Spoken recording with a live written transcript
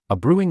A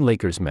brewing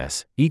Lakers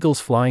mess, Eagles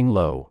flying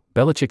low,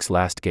 Belichick's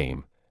last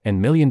game, and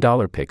 $1 million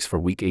picks for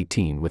Week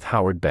 18 with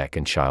Howard Beck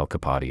and Sheil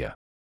Kapadia.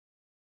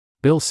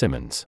 Bill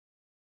Simmons.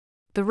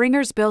 The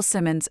Ringer's Bill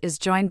Simmons is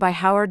joined by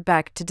Howard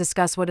Beck to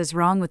discuss what is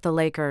wrong with the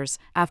Lakers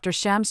after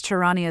Shams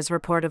Charania's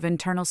report of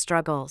internal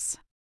struggles.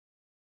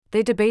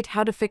 They debate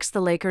how to fix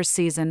the Lakers'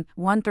 season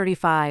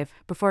 135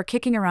 before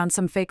kicking around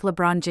some fake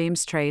LeBron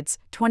James trades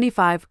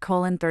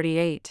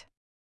 25:38.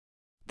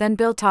 Then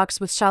Bill talks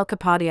with Sheil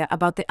Kapadia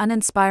about the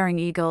uninspiring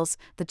Eagles,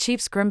 the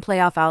Chiefs' grim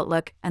playoff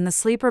outlook, and the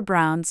sleeper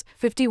Browns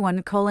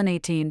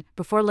 51:18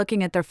 before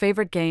looking at their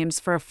favorite games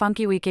for a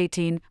funky Week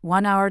 18,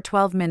 1 hour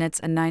 12 minutes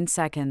and 9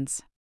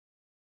 seconds.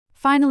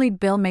 Finally,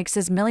 Bill makes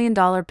his $1 million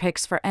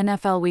picks for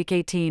NFL Week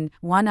 18,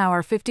 1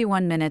 hour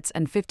 51 minutes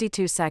and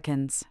 52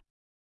 seconds.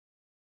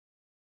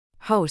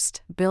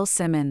 Host, Bill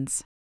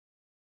Simmons.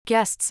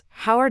 Guests,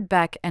 Howard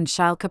Beck and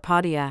Sheil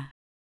Kapadia.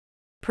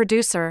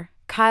 Producer,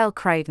 Kyle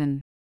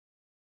Crichton.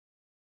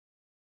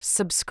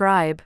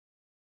 Subscribe.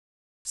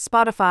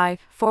 Spotify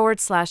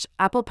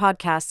 /Apple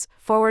Podcasts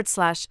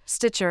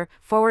 /Stitcher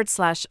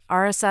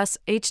 /RSS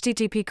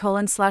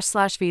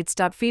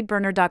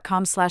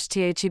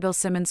http://feeds.feedburner.com/The Bill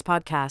Simmons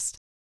Podcast.